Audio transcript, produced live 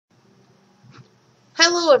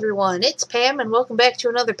Hello everyone, it's Pam and welcome back to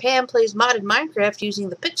another Pam Plays Modded Minecraft using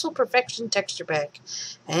the Pixel Perfection texture pack.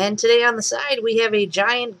 And today on the side we have a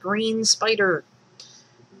giant green spider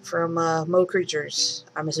from Mo Creatures,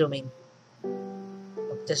 I'm assuming.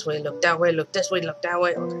 Look this way, look that way, look this way, look that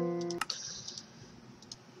way. Okay.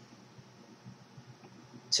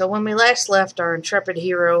 So when we last left our intrepid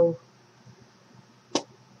hero,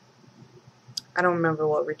 I don't remember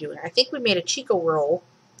what we're doing. I think we made a Chico roll.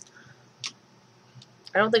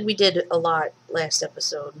 I don't think we did a lot last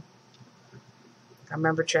episode. I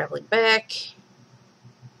remember traveling back.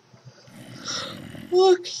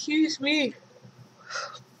 Oh, excuse me.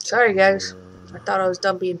 Sorry, guys. I thought I was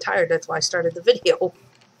done being tired. That's why I started the video.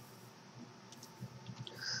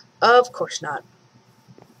 Of course not.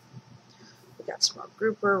 We got small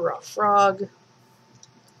grouper, raw frog.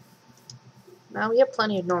 Now we have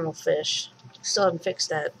plenty of normal fish. Still haven't fixed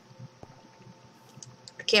that.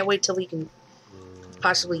 I can't wait till we can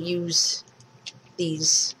possibly use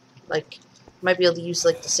these, like, might be able to use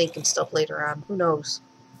like the sink and stuff later on. Who knows?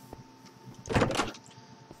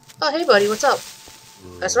 Oh, hey buddy, what's up?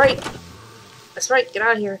 That's right. That's right, get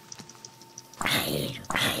out of here.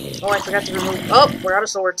 Oh, I forgot to remove. Oh, we're out of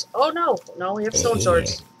swords. Oh no, no, we have stone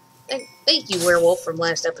swords. Thank you, werewolf from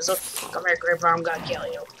last episode. Come here, Grandpa, I'm gonna kill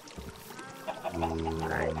you.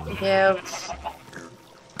 Alright, we have,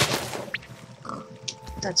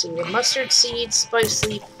 let's see, we have mustard seeds, spice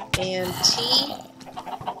leaf, and tea.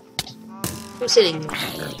 Who's hitting me?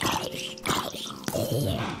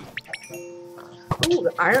 Ooh,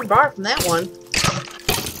 the iron bar from that one.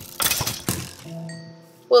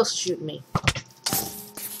 Who else is shooting me?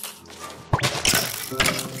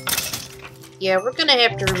 Yeah, we're gonna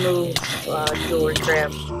have to remove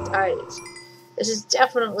Jewelrycraft. This is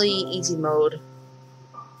definitely easy mode.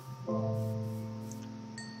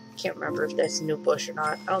 Can't remember if that's a new bush or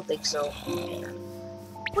not. I don't think so.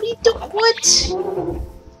 What are you doing? What?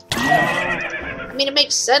 I mean, it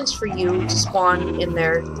makes sense for you to spawn in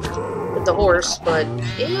there with the horse, but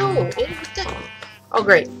ew, what the? Oh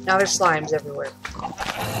great, now there's slimes everywhere.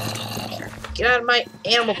 Get out of my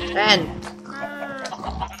animal pen.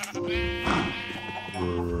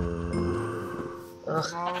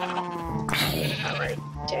 Ugh. Alright,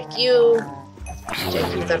 attack you.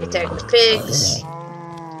 Attack you without attacking the pigs.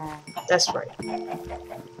 That's right.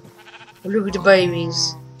 Look at the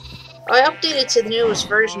babies. I updated to the newest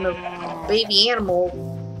version of Baby Animal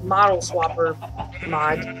Model Swapper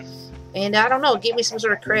mod. And I don't know, it gave me some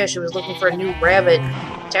sort of crash. It was looking for a new rabbit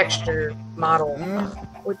texture model,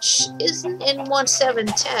 which isn't in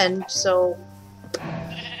 1.7.10, so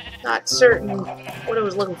not certain what I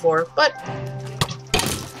was looking for. But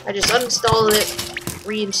I just uninstalled it,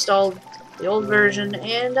 reinstalled the old version,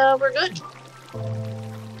 and we're good.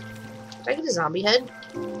 Did I get a zombie head?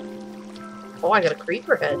 Oh, I got a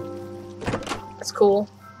creeper head. That's cool.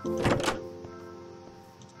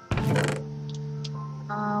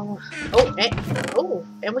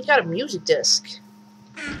 And we got a music disc.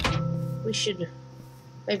 We should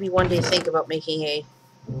maybe one day think about making a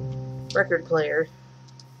record player.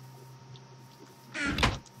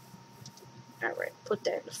 Alright, put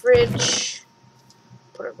that in the fridge.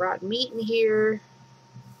 Put a rotten meat in here.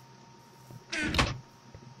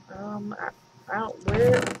 I don't,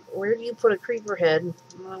 where do you put a creeper head?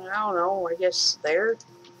 I don't know, I guess there.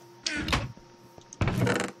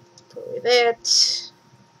 Put away that.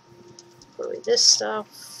 Put away this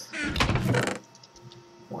stuff.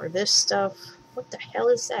 More of this stuff. What the hell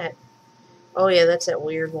is that? Oh yeah, that's that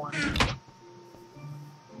weird one.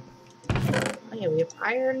 Oh yeah, we have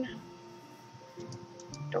iron.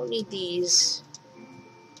 Don't need these.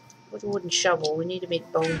 With a wooden shovel, we need to make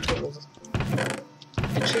bone tools.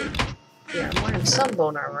 Actually, yeah, I'm wearing some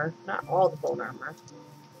bone armor, not all the bone armor.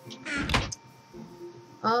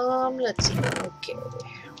 Let's see. Okay.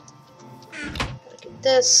 Gotta get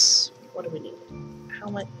this. What do we need?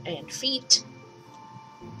 Helmet and feet.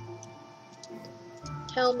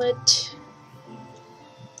 Helmet.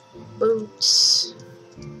 Boots.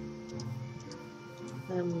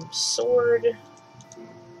 Sword.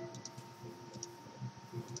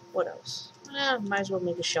 What else? Might as well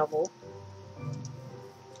make a shovel.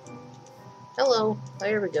 Hello.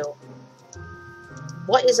 There we go.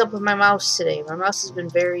 What is up with my mouse today? My mouse has been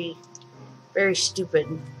very, very stupid.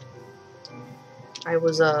 I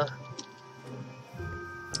was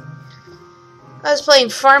playing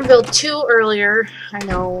Farmville 2 earlier. I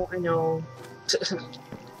know.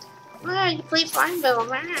 Ah, you play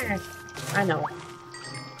Farmville. I know.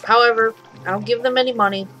 However, I don't give them any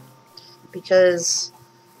money because,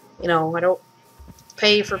 you know, I don't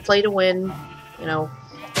pay for play to win. You know,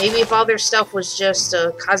 maybe if all their stuff was just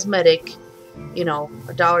cosmetic, you know,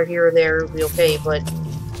 $1 here or there would be okay, but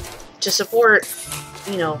to support,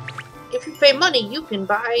 you know, if you pay money, you can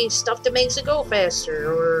buy stuff that makes it go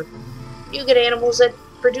faster, or you get animals that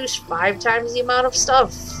produce 5 times the amount of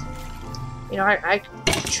stuff. You know, I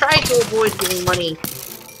try to avoid giving money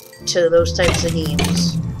to those types of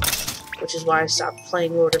games, which is why I stopped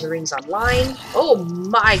playing Lord of the Rings Online. Oh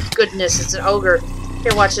my goodness, it's an ogre.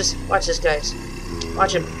 Here, watch this, guys.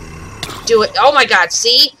 Watch him do it. Oh my god,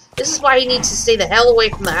 see? This is why he needs to stay the hell away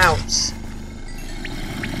from the house.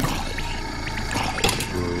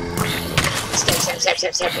 Stab.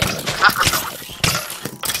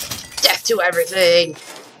 Death to everything.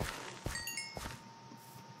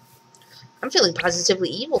 I'm feeling positively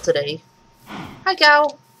evil today. Hi,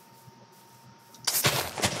 cow.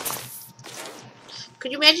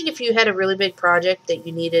 Could you imagine if you had a really big project that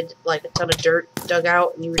you needed like a ton of dirt dug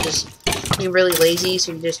out, and you were just being really lazy,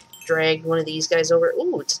 so you just dragged one of these guys over?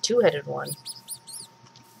 Ooh, it's a 2-headed one.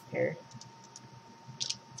 Here.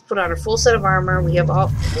 Put on a full set of armor. We have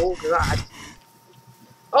all... Oh, God.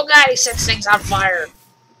 Oh, God, he sets things on fire.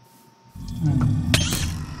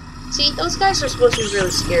 See, those guys are supposed to be really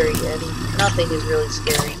scary, and nothing is really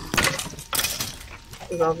scary.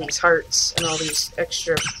 With all these hearts and all these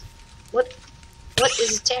extra... What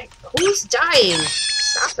is attack? Who's dying?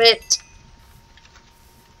 Stop it!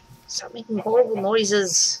 Stop making horrible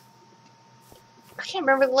noises. I can't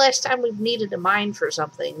remember the last time we've needed a mine for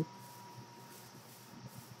something.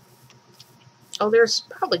 Oh, there's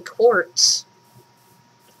probably quartz.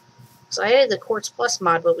 So I added the Quartz Plus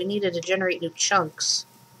mod, but we needed to generate new chunks.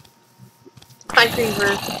 Hi,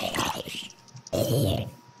 Creeper.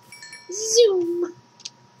 Zoom!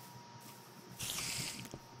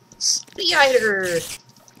 Spider!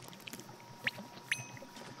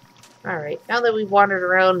 Alright, now that we've wandered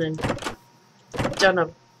around and done a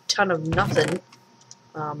ton of nothing,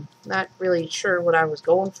 not really sure what I was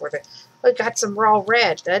going for there. I got some raw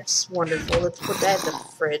rat. That's wonderful. Let's put that in the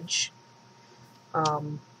fridge.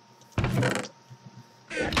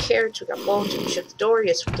 We got carrots, we got bones, we shut the door.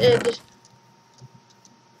 Yes, we did.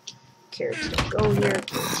 Carrots don't go here.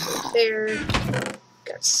 Carrots go there.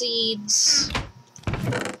 Got seeds.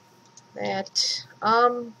 That.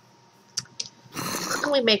 What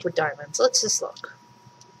can we make with diamonds? Let's just look.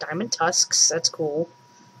 Diamond tusks. That's cool.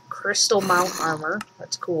 Crystal mount armor.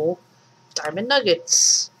 That's cool. Diamond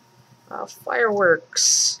nuggets.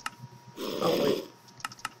 Fireworks. Oh, wait.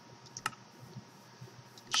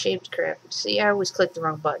 Shaved craft. See, I always click the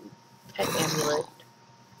wrong button. Pet amulet.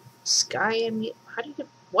 Sky amulet. How do you get...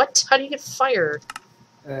 What? How do you get fire?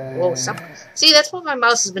 Whoa, stop. See, that's what my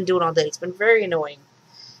mouse has been doing all day. It's been very annoying.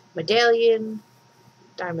 Medallion.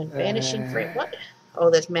 Diamond vanishing frame. What? Oh,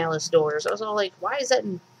 that's MalisisDoors. I was all like, why is that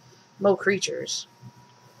in Mo Creatures?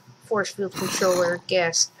 Force field controller.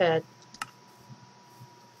 Gas pet.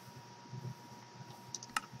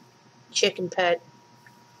 Chicken pet.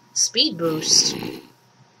 Speed boost.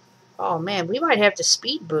 Oh man, we might have to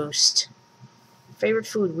speed boost. Favorite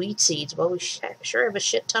food, wheat seeds. Well, we sure have a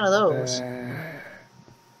shit ton of those.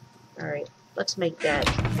 Alright, let's make that.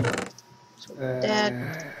 So that,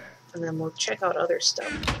 and then we'll check out other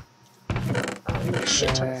stuff. We need a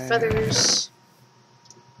shit ton of feathers.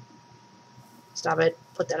 Stop it.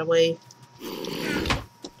 Put that away.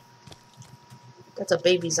 That's a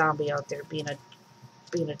baby zombie out there being a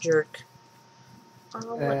jerk.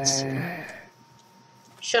 Let's see.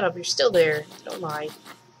 Shut up, you're still there. Don't lie.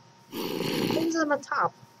 Things on the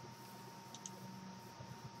top.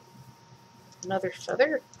 Another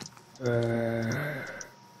feather?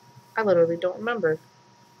 I literally don't remember.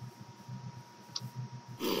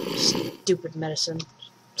 Stupid medicine.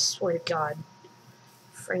 Swear to God.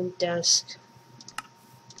 Frame desk.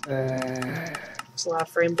 There's a lot of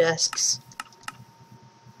frame desks.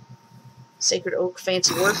 Sacred oak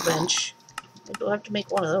fancy workbench. Maybe we'll have to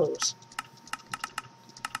make one of those.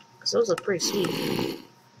 Because those look pretty sweet.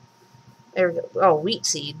 There we go. Oh, wheat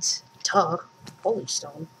seeds. Duh. Holy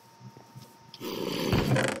stone.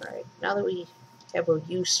 Alright, now that we have a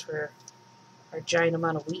use for our giant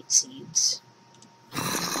amount of wheat seeds.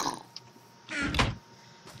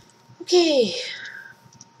 Okay.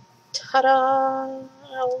 Ta-da!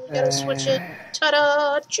 Oh, we gotta switch it.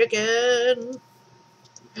 Ta-da! Chicken!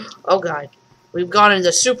 Oh god. We've gone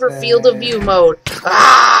into super field of view mode.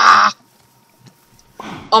 Ah!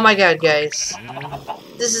 Oh my god, guys.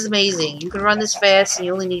 This is amazing. You can run this fast and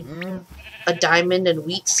you only need a diamond and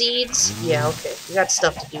wheat seeds. Yeah, okay. We got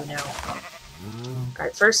stuff to do now.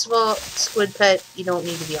 Alright, first of all, squid pet, you don't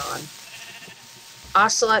need to be on.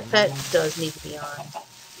 Ocelot pet does need to be on.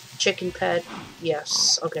 Chicken pet,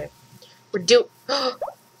 yes. Okay. We're Who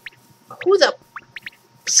the...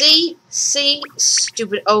 See? See?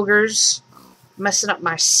 Stupid ogres. Messing up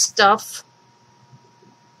my stuff.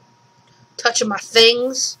 Touching my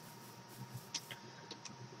things.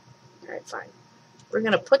 Alright, fine. We're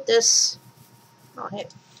gonna put this... Oh, hey.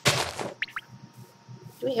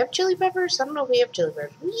 Do we have chili peppers? I don't know if we have chili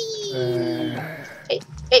peppers. Whee! Hey,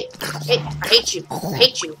 hey, hey, I hate you. I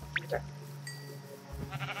hate you. Okay.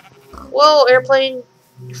 Whoa, airplane.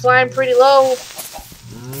 You're flying pretty low.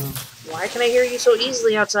 Why can I hear you so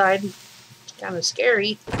easily outside? It's kind of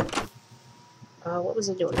scary. What was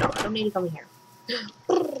I doing? No, I don't need to come in here.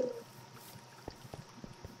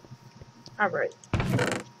 Alright.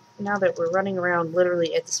 Now that we're running around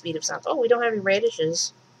literally at the speed of sound. Oh, we don't have any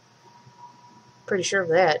radishes. Pretty sure of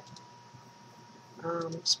that.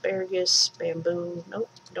 Asparagus, bamboo. Nope,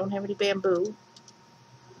 don't have any bamboo.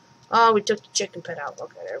 Oh, we took the chicken pet out.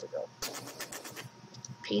 Okay, there we go.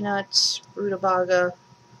 Peanuts, rutabaga.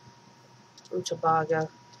 Rutabaga.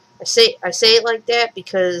 I say it like that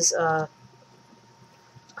because oh,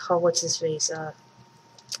 what's his face?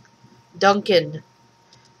 Duncan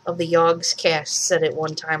of the Yogs cast said it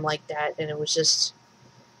one time like that, and it was just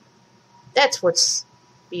that's what's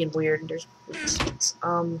being weird. There's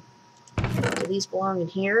do these belong in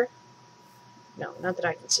here? No, not that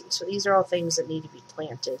I can see. So these are all things that need to be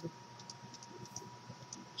planted.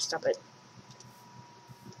 Stop it.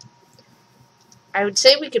 I would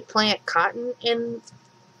say we could plant cotton in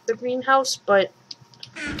the greenhouse, but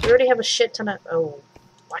we already have a shit ton of... Oh,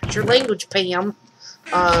 watch your language, Pam.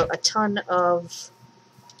 A ton of...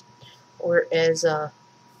 Or as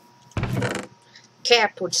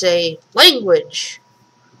Cap would say, language.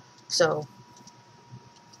 So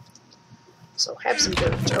have some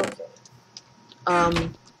dirt. Okay.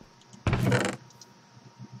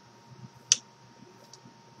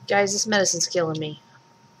 Guys, this medicine's killing me.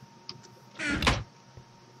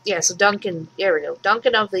 Yeah, so Duncan, there we go.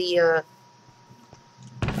 Duncan of the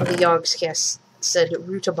Yogs cast said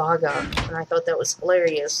rutabaga, and I thought that was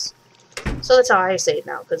hilarious. So that's how I say it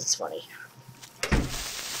now, because it's funny.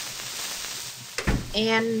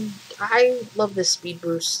 And I love this speed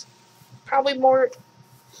boost. Probably more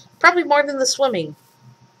than the swimming.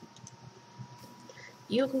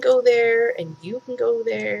 You can go there, and you can go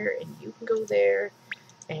there, and you can go there.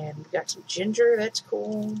 And we got some ginger, that's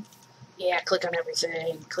cool. Yeah, click on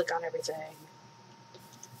everything. Click on everything.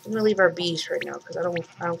 I'm gonna leave our bees right now because I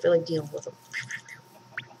don't feel like dealing with them.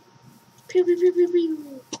 Pew pew pew pew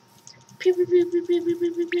pew. Pew pew pew pew pew pew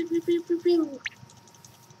pew pew pew pew pew pew.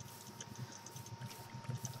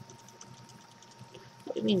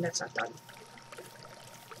 What do you mean that's not done?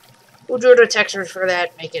 We'll do the textures for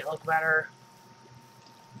that, make it look better.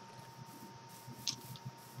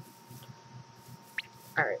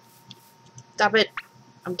 Alright. Stop it.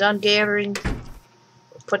 I'm done gathering.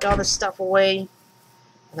 We'll put all this stuff away.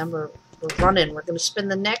 And then we're running. We're going to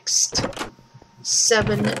spend the next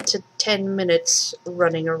 7 to 10 minutes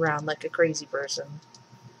running around like a crazy person.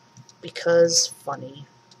 Because funny.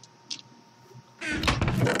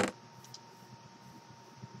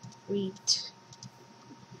 Wheat.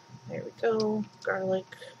 There we go. Garlic.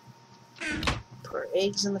 Put our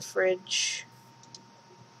eggs in the fridge.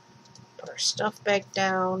 Put our stuff back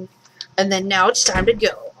down. And then now it's time to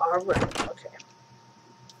go. Alright, okay.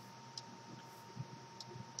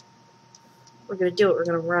 We're gonna do it. We're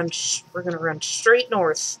gonna run straight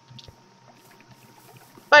north.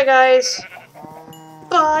 Bye, guys.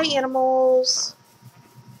 Bye, animals.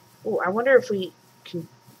 Ooh, I wonder if we can.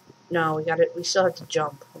 No, we got it. We still have to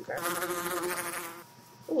jump. Okay.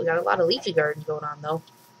 Ooh, we got a lot of leafy gardens going on though.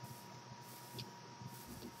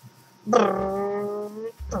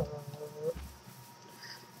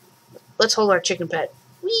 Let's hold our chicken pet.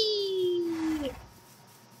 Whee!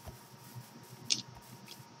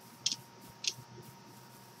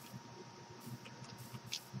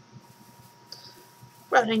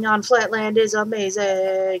 Running on flatland is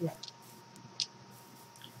amazing.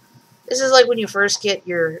 This is like when you first get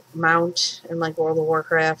your mount in like World of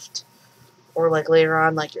Warcraft, or like later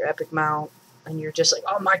on like your epic mount, and you're just like,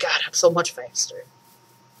 oh my god, I'm so much faster.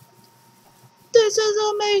 This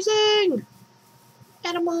is amazing!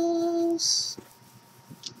 Animals!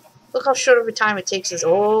 Look how short of a time it takes us.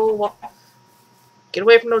 Oh, well, get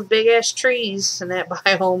away from those big ass trees in that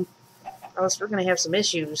biome, or else we're gonna have some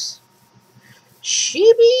issues.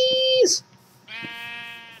 Sheepies!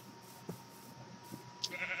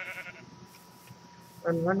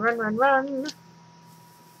 Run, run, run, run, run.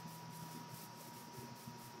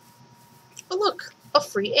 Oh, look! A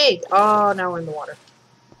free egg. Oh, now we're in the water.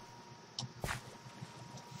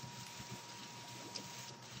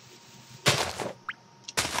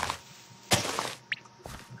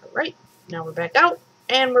 Alright, now we're back out,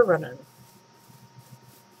 And we're running.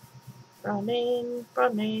 Running,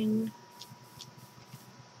 running.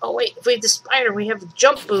 Oh wait, if we have the spider, we have the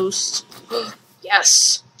jump boost.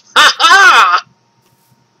 Yes! Ha ha!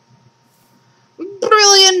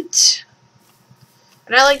 Brilliant!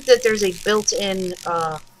 And I like that there's a built-in,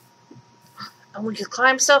 and we can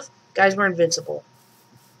climb stuff. Guys, we're invincible.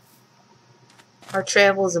 Our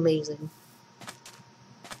travel is amazing.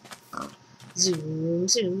 Zoom,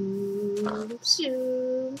 zoom,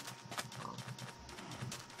 zoom.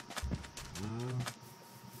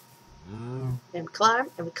 And we climb,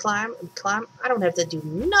 and we climb, and we climb. I don't have to do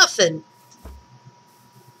nothing.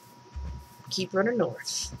 Keep running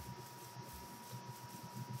north.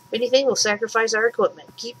 If anything, we'll sacrifice our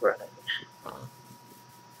equipment. Keep running.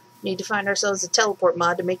 Need to find ourselves a teleport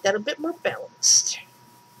mod to make that a bit more balanced.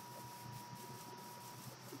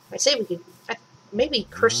 I say we could maybe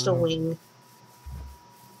Crystal Wing.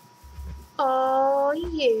 Oh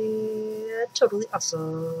yeah, totally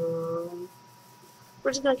awesome.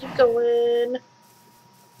 We're just gonna keep going.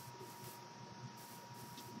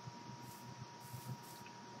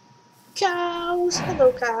 Cows,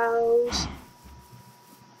 hello cows.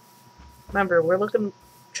 Remember, we're looking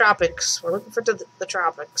tropics. We're looking for the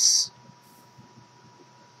tropics.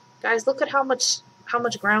 Guys, look at how much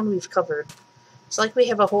ground we've covered. It's like we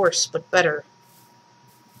have a horse, but better.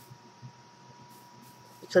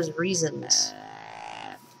 Because reasons.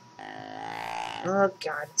 Oh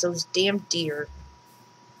god, it's those damn deer.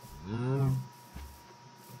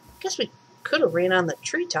 Guess we could have ran on the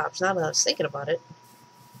treetops now that I was thinking about it.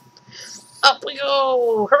 Up we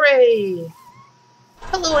go! Hooray!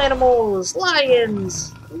 Hello animals!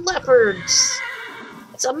 Lions! Leopards!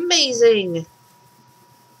 It's amazing!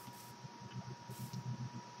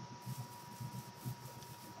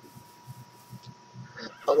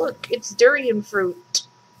 Oh look, it's durian fruit.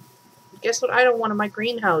 Guess what I don't want in my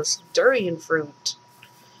greenhouse? Durian fruit.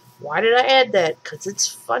 Why did I add that? Because it's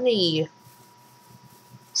funny.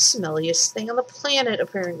 Smelliest thing on the planet,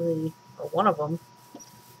 apparently. Or one of them.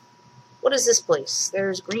 What is this place?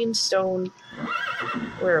 There's greenstone.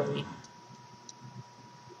 Where are we?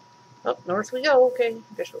 Oh, north we go. Okay,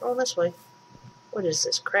 guess we're going this way. What is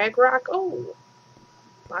this? Crag rock? Oh!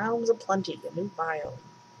 Biomes aplenty. A new biome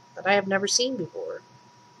that I have never seen before.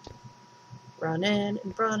 Running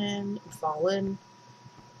and running and falling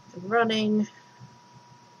and running.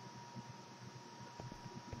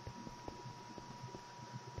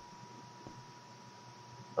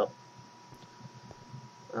 Oh.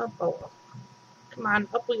 Up, oh. Come on,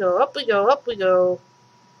 up we go, up we go, up we go.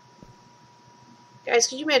 Guys,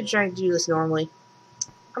 could you imagine trying to do this normally?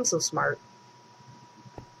 I'm so smart.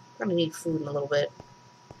 I'm gonna need food in a little bit.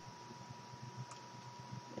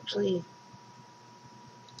 Actually,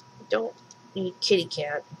 I don't need kitty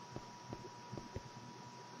cat.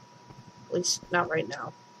 At least not right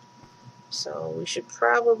now. So we should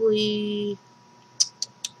probably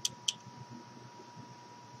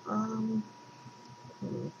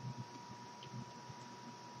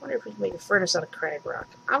wonder if we can make a furnace out of crag rock.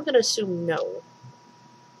 I'm gonna assume no.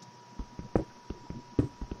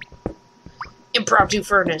 Impromptu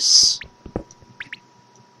furnace.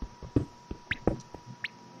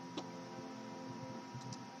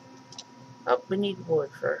 Oh, we need wood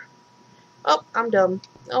for... Oh, I'm dumb.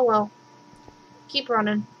 Oh well. Keep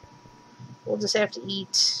running. We'll just have to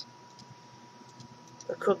eat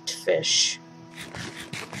the cooked fish.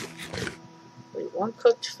 We eat one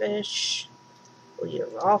cooked fish. We'll eat a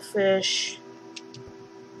raw fish.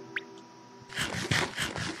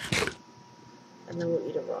 And then we'll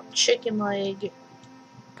eat a raw chicken leg.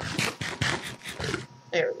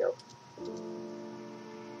 There we go.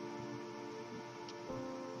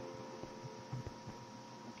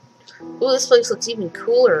 Ooh, this place looks even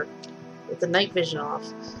cooler with the night vision off.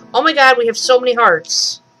 Oh my god, we have so many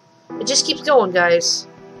hearts. It just keeps going, guys.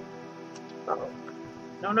 Uh-oh.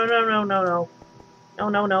 No, no, no, no, no, no. No,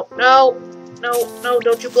 no, no. No! No, no,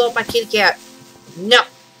 don't you blow up my kitty cat. No!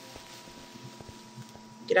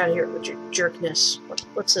 Get out of here with your jerkness.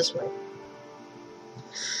 What's this way?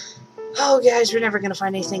 Oh, guys, we're never gonna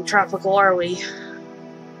find anything tropical, are we?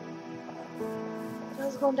 What the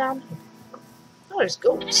hell's going down here? Oh, there's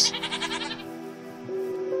goats. I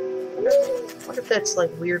wonder if that's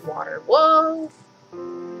like weird water. Whoa!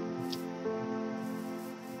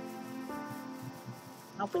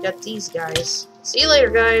 Oh, we got these guys. See you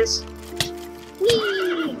later, guys.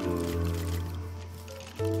 Whee!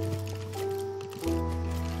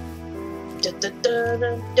 Da, da, da,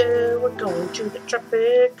 da, da. We're going to the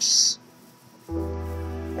tropics.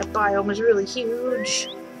 That biome is really huge.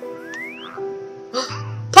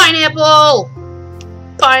 Pineapple!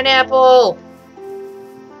 Pineapple!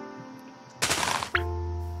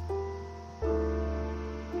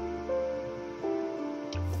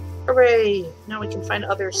 Hooray! Now we can find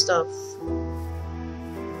other stuff.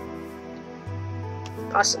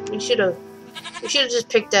 Possibly, we should have just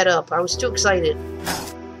picked that up. I was too excited.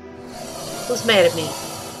 Who's mad at me?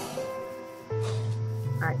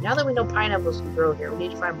 Alright, now that we know pineapples can grow here, we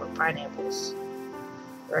need to find more pineapples.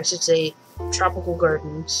 Or I should say, tropical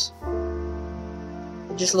gardens.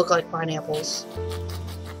 They just look like pineapples.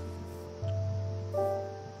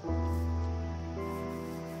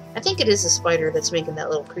 I think it is a spider that's making that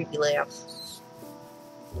little creepy laugh.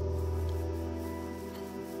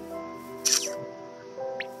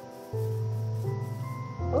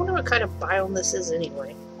 I wonder what kind of biome this is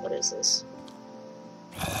anyway. What is this?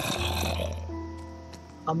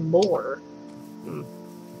 A moor.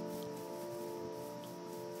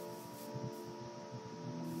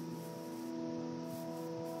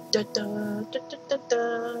 Da da da da da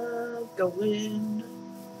da. Going.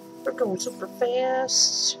 We're going super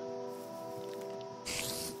fast.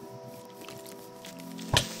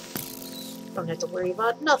 Don't have to worry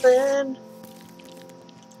about nothing.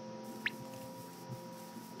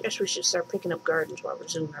 Guess we should start picking up gardens while we're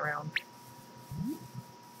zooming around.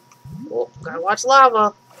 Oh, gotta watch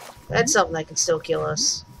lava. That's something that can still kill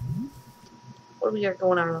us. What do we got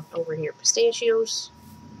going on over here? Pistachios?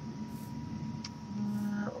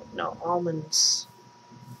 No, almonds.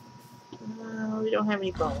 We don't have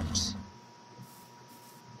any bones.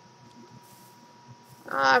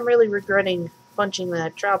 I'm really regretting punching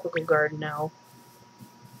that tropical garden now.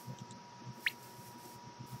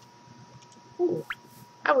 Ooh.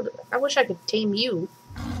 I wish I could tame you.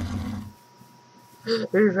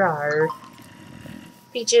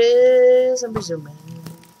 Peaches, I'm resuming.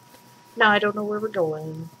 Now I don't know where we're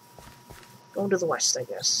going. Going to the west, I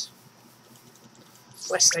guess.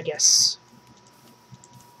 West, I guess.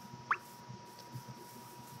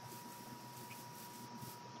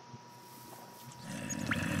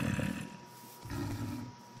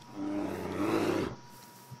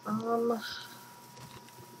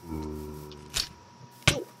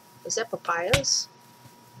 Ooh, is that papayas?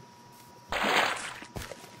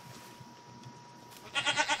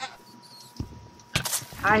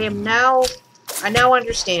 I now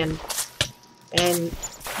understand, and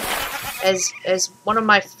as one of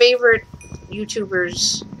my favorite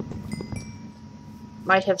YouTubers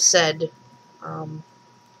might have said, we're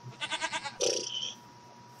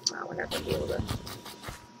not gonna be able to.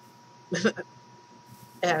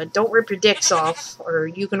 Don't rip your dicks off, or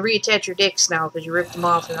you can reattach your dicks now because you ripped them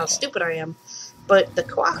off and how stupid I am. But the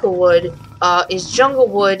Quacko wood is jungle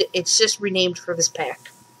wood. It's just renamed for this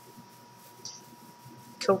pack.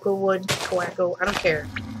 Cocoa wood, Quacko, I don't care.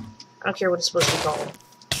 I don't care what it's supposed to be called.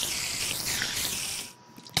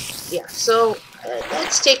 Yeah, so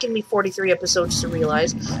that's taken me 43 episodes to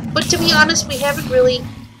realize. But to be honest, we haven't really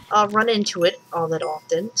run into it all that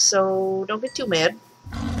often, so don't get too mad.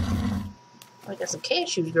 I got some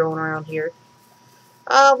cashews growing around here.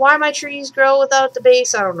 Why my trees grow without the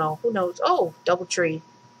base, I don't know. Who knows? Oh, double tree.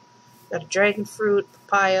 Got a dragon fruit,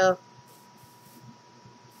 papaya.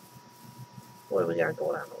 What do we got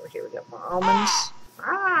going on over here? We got more almonds.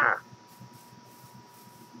 Ah!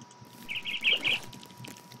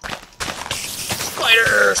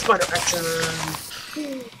 Spider action!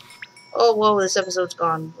 Oh, whoa, this episode's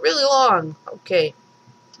gone really long. Okay.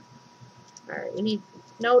 Alright, we need...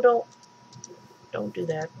 No, don't do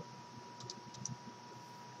that.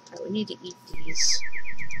 Alright, we need to eat these.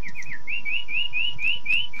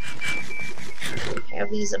 We have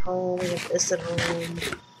these at home, we have this at home.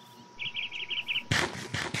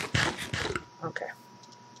 Okay.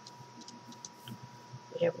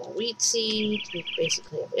 We have more wheat seeds. We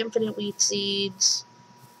basically have infinite wheat seeds.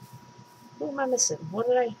 What am I missing? What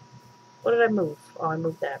did I move? Oh, I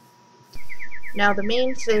moved that. Now the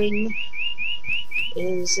main thing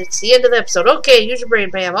is it's the end of the episode. Okay, use your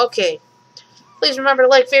brain, Pam. Okay. Please remember to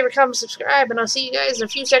like, favorite, comment, subscribe, and I'll see you guys in a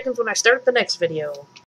few seconds when I start the next video.